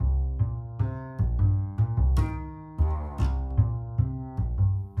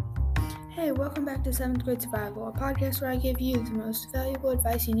Hey, welcome back to 7th Grade Survival, a podcast where I give you the most valuable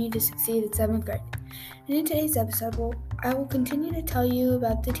advice you need to succeed in 7th grade. And in today's episode, I will continue to tell you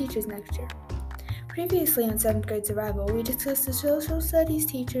about the teachers next year. Previously on 7th Grade Survival, we discussed the social studies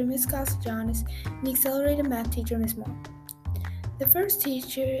teacher, Miss Castellanos, and the accelerated math teacher, Miss Moore. The first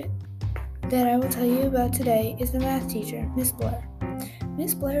teacher that I will tell you about today is the math teacher, Miss Blair.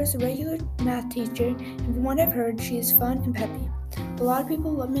 Miss Blair is a regular math teacher, and from what I've heard, she is fun and peppy. A lot of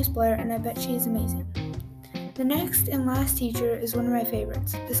people love Miss Blair, and I bet she is amazing. The next and last teacher is one of my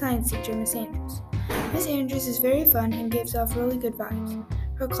favorites, the science teacher, Miss Andrews. Miss Andrews is very fun and gives off really good vibes.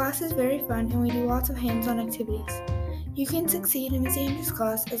 Her class is very fun, and we do lots of hands-on activities. You can succeed in Miss Andrews'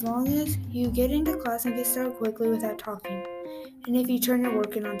 class as long as you get into class and get started quickly without talking, and if you turn your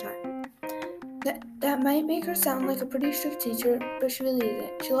work in on time. That might make her sound like a pretty strict teacher, but she really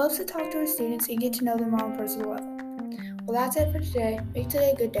isn't. She loves to talk to her students and get to know them on a personal level. Well, that's it for today. Make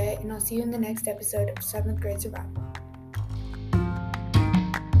today a good day, and I'll see you in the next episode of 7th Grade Survival.